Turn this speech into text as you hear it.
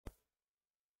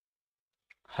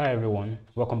Hi everyone,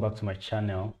 welcome back to my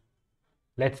channel.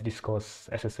 Let's discuss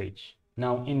SSH.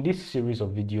 Now, in this series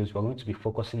of videos, we're going to be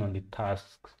focusing on the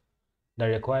tasks that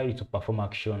require you to perform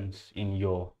actions in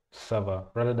your server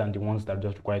rather than the ones that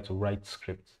just require to write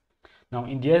scripts. Now,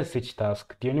 in the SSH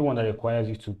task, the only one that requires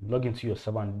you to log into your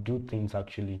server and do things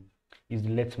actually is the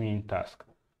let me in task.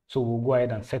 So we'll go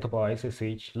ahead and set up our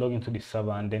SSH, log into the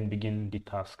server, and then begin the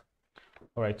task.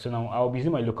 All right, so now I'll be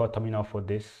using my local terminal for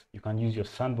this. You can use your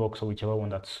sandbox or whichever one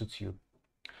that suits you.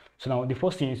 So now the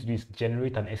first thing you need to do is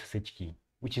generate an SSH key,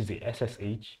 which is the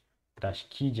SSH-keygen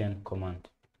command.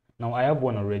 Now I have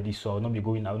one already, so I will not be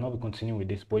continuing with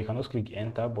this, but you can just click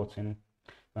enter button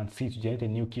and see to generate a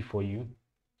new key for you.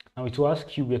 Now it will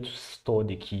ask you where to store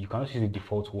the key. You can just use the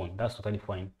default one. That's totally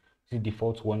fine. Use the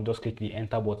default one, just click the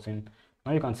enter button.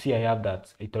 Now you can see I have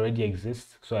that it already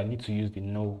exists, so I need to use the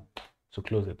no to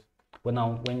close it. But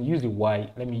now when you use the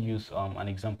Y, let me use an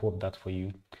example of that for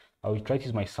you. I will try to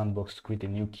use my sandbox to create a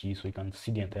new key so you can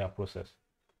see the entire process.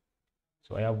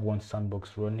 So I have one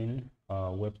sandbox running,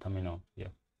 web terminal here.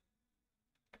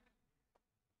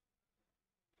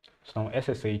 So now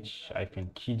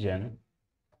SSH-keygen.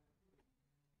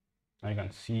 Now you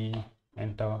can see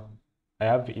enter. I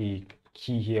have a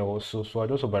key here also, so I'll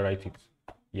just overwrite it.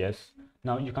 Yes.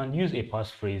 Now you can use a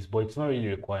passphrase, but it's not really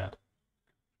required.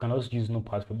 You can also use no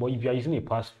passphrase. But if you are using a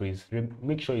passphrase,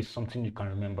 make sure it's something you can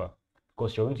remember,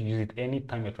 because you're going to use it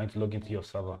anytime you're trying to log into your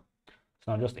server.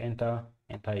 So now just enter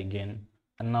again,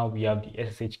 and now we have the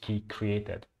SSH key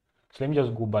created. So let me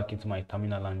just go back into my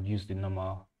terminal and use the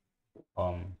normal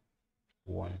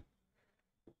one.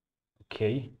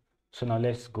 Okay, so now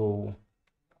let's go.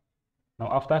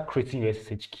 Now after creating your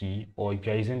SSH key, or if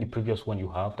you're using the previous one you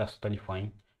have, that's totally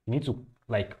fine. You need to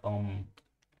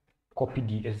copy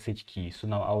the SSH key. So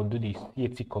now I'll do the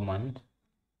cat command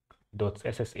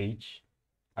 .ssh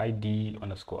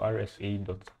id_rsa.pub.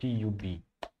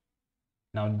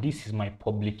 Now this is my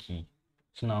public key.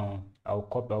 So now I'll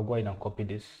go ahead and copy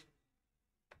this.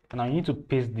 Now you need to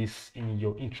paste this in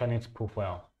your intranet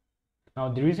profile. Now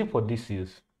the reason for this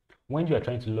is when you are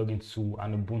trying to log into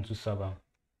an Ubuntu server,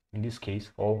 in this case,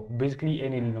 or basically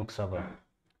any Linux server,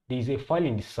 there is a file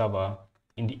in the server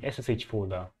in the SSH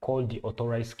folder called the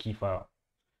authorized key file.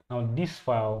 Now this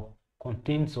file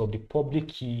contains the public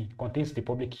key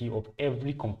of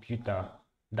every computer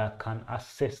that can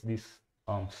access this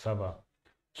server.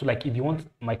 So like if you want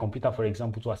my computer, for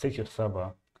example, to access your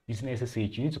server using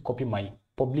SSH, you need to copy my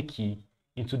public key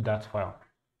into that file.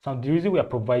 So the reason we are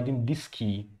providing this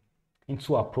key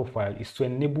into our profile is to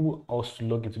enable us to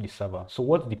log into the server. So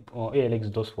what the ALX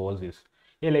does for us is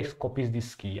ALX copies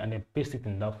this key and then pastes it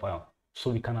in that file so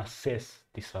we can access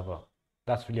the server.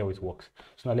 That's really how it works.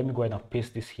 So now let me go ahead and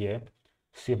paste this here,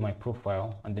 save my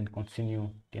profile, and then continue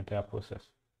the entire process.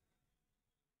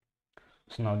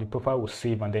 So now the profile will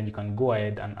save, and then you can go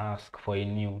ahead and ask for a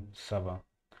new server.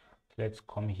 Let's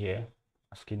come here,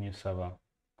 ask a new server.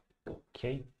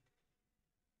 Okay.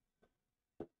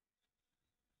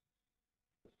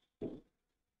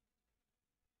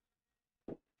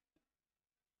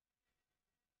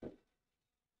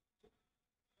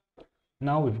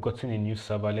 Now we've gotten a new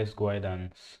server. Let's go ahead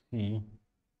and see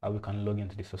how we can log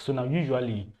into this. So now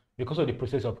usually, because of the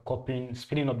process of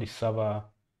spinning up the server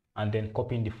and then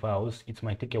copying the files, it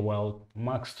might take a while,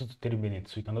 max 2 to 3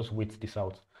 minutes. So you can just wait this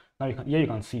out. Now you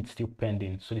can see it's still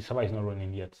pending, so the server is not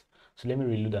running yet. So let me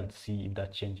reload and see if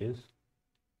that changes.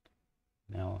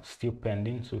 Now still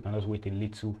pending, so we can just wait a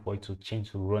little for it to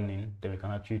change to running, then we can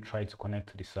actually try to connect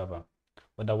to the server.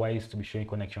 Otherwise, to be showing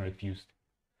connection refused.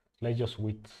 Let's just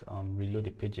wait, reload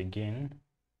the page again.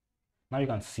 Now you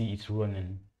can see it's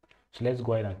running. So let's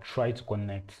go ahead and try to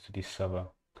connect to this server.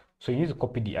 So you need to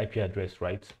copy the IP address,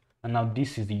 right? And now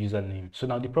this is the username. So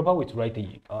now the proper way to write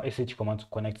the SSH command to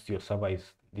connect to your server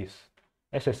is this: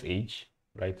 SSH,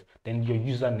 right? Then your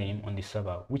username on the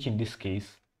server, which in this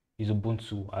case is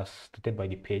Ubuntu, as stated by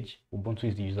the page. Ubuntu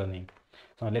is the username.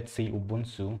 So now let's say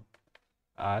Ubuntu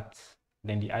at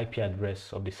then the IP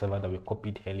address of the server that we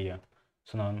copied earlier.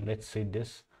 So now let's say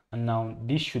this, and now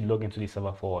this should log into the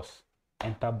server for us.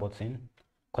 Enter button,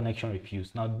 connection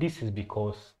refused. Now this is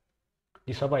because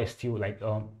the server is still like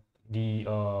how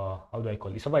do I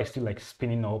call it? The server is still like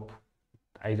spinning up.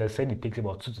 As I said, it takes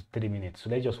about 2 to 3 minutes. So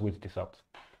let's just wait this out.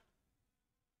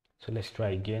 So let's try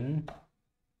again.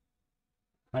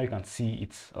 Now you can see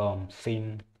it's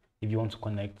saying if you want to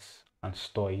connect and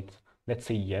store it. Let's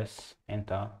say yes,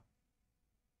 enter.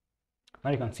 Now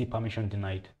you can see permission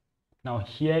denied. Now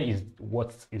here is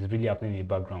what is really happening in the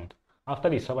background. After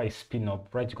the server is spin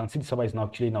up, right, you can see the server is now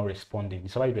actually responding. The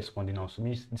server is responding now, so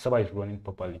means the server is running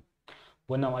properly.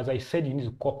 But now, as I said, you need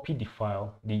to copy the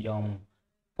file, the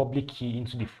public key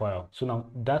into the file. So now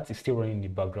that is still running in the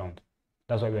background.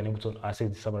 That's why we're unable to access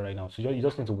the server right now. So you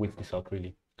just need to wait this out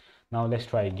really. Now let's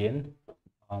try again.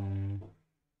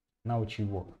 Now it should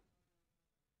work.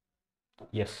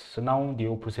 Yes, so now the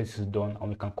whole process is done and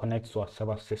we can connect to our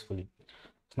server successfully.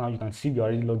 So now you can see we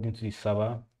already logged into the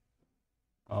server,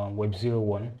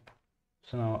 web01.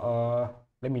 So now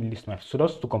let me list my, so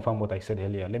just to confirm what I said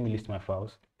earlier, let me list my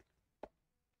files.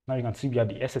 Now you can see we have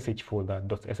the SSH folder,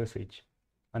 .ssh.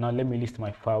 And now let me list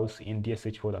my files in the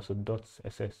SSH folder, so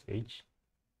 .ssh.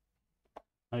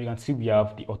 Now you can see we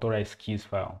have the authorized keys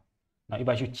file. Now if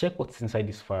I should check what's inside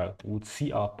this file, we would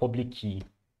see our public key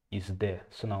is there.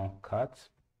 So now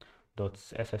cat.ssh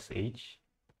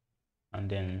and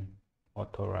then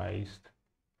authorized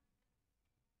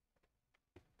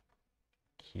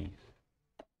keys.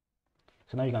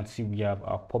 So now you can see we have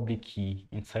our public key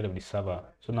inside of the server.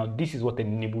 So now this is what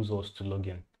enables us to log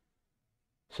in.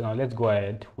 So now let's go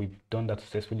ahead. We've done that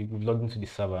successfully. We've logged into the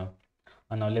server.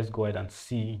 And now let's go ahead and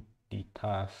see the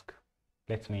task.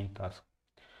 Let's main task.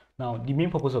 Now the main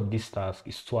purpose of this task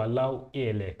is to allow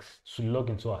ALX to log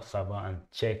into our server and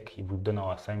check if we've done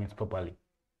our assignments properly.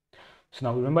 So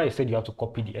now remember I said you have to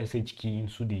copy the SSH key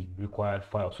into the required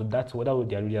file. So that's what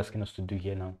they're really asking us to do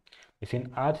here now. They're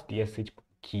saying add the SSH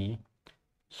key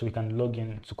so we can log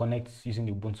in to connect using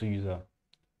the Ubuntu user.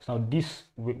 So now this,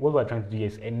 what we're trying to do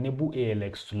is enable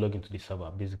ALX to log into the server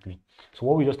basically. So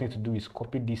what we just need to do is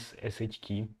copy this SSH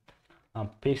key and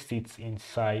paste it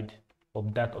inside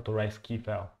of that authorized key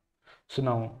file. So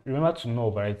now remember to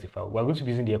not overwrite the file. We're going to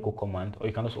be using the echo command, or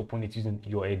you can just open it using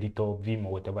your editor, Vim,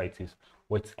 or whatever it is.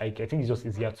 But I think it's just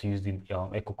easier to use the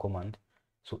echo command.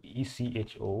 So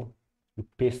echo, you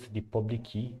paste the public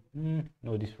key.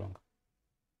 No, this is wrong.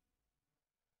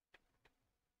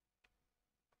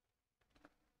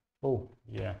 Oh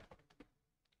yeah,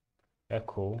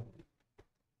 echo,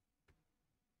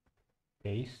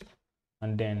 paste,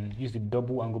 and then use the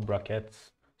double angle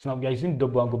brackets. So now we are using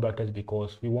double angle brackets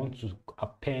because we want to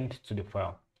append to the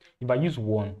file. If I use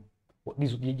one,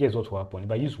 here's what will happen.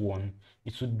 If I use one,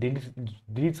 it will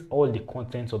delete all the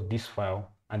contents of this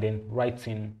file and then write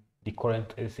in the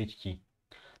current SSH key.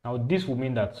 Now this will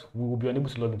mean that we will be unable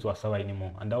to log into our server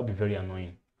anymore, and that will be very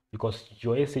annoying because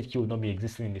your SSH key will not be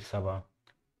existing in the server.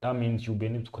 That means you'll be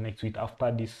able to connect to it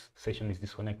after this session is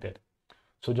disconnected.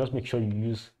 So just make sure you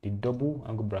use the double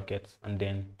angle brackets and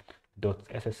then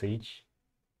 .ssh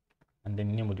and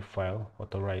then name of the file,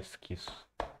 authorized keys.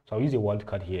 So I'll use a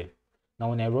wildcard here. Now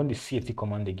when I run the cat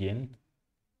command again,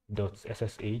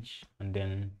 .ssh and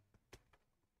then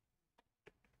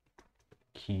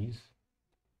keys,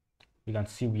 you can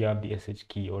see we have the SSH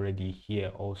key already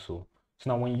here also. So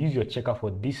now when you use your checker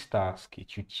for this task, it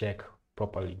should check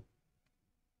properly.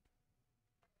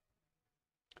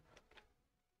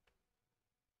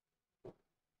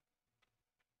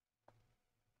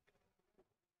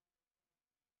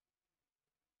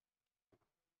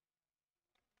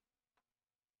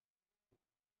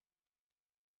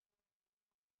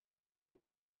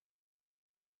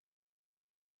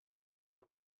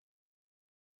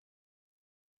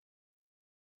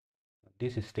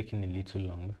 This is taking a little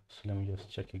long, so let me just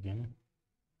check again.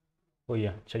 Oh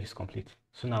yeah, check is complete.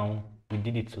 So now we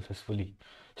did it successfully.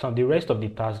 So the rest of the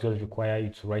tasks just require you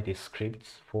to write a script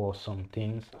for some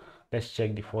things. Let's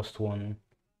check the first one.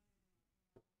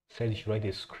 Said you should write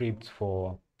a script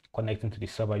for connecting to the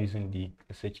server using the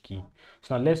SSH key.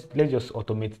 So now let's just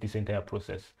automate this entire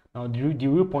process. Now the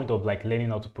real point of like learning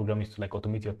how to program is to like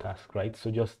automate your task, right?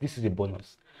 So just this is a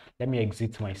bonus. Let me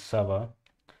exit my server.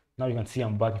 Now you can see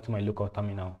I'm back into my local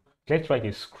terminal. Let's write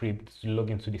a script to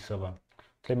log into the server.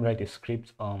 So let me write a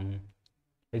script.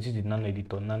 Let's use the nano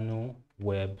editor, nano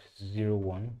web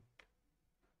 01.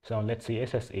 So now let's say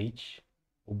SSH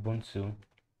Ubuntu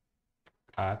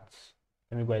at,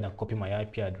 let me go ahead and copy my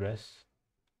IP address.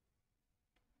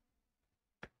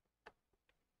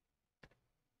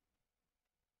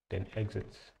 Then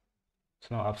exit.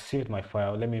 So now I've saved my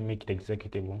file. Let me make it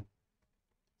executable.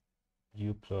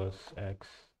 U plus X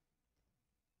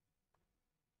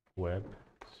web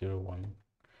 01.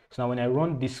 So now when I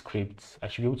run this script, I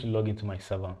should be able to log into my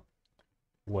server,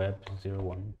 web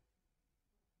 01.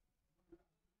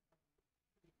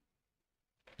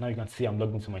 Now you can see I'm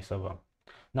logged into my server.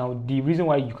 Now the reason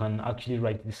why you can actually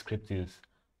write this script is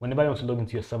whenever you want to log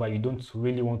into your server, you don't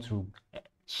really want to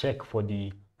check for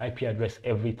the IP address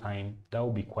every time. That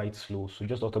will be quite slow. So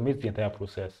just automate the entire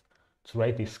process to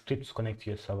write a script to connect to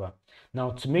your server.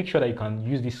 Now to make sure that you can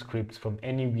use this script from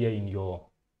anywhere in your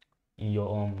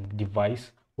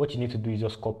device, what you need to do is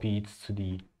just copy it to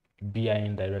the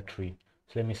bin directory.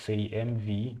 So let me say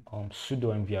mv sudo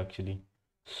mv actually.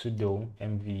 sudo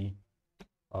mv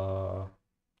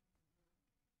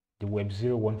the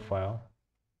web01 file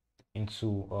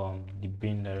into the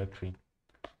bin directory.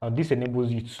 Now this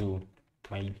enables you to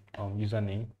my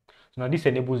username. So now this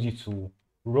enables you to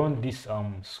run this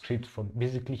script from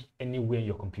basically anywhere in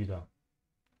your computer.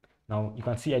 Now you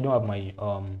can see I don't have my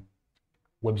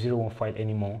web01 file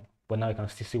anymore, but now I can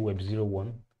still say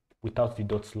web01 without the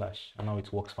dot slash, and now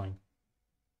it works fine.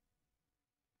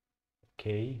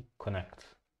 Okay, connect.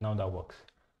 Now that works.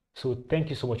 So thank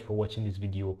you so much for watching this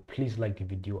video. Please like the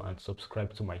video and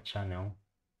subscribe to my channel.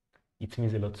 It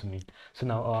means a lot to me. So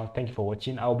now thank you for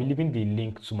watching. I'll be leaving the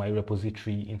link to my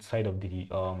repository inside of the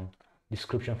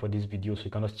description for this video, so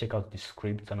you can just check out the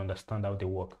scripts and understand how they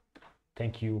work.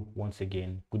 Thank you once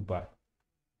again. Goodbye.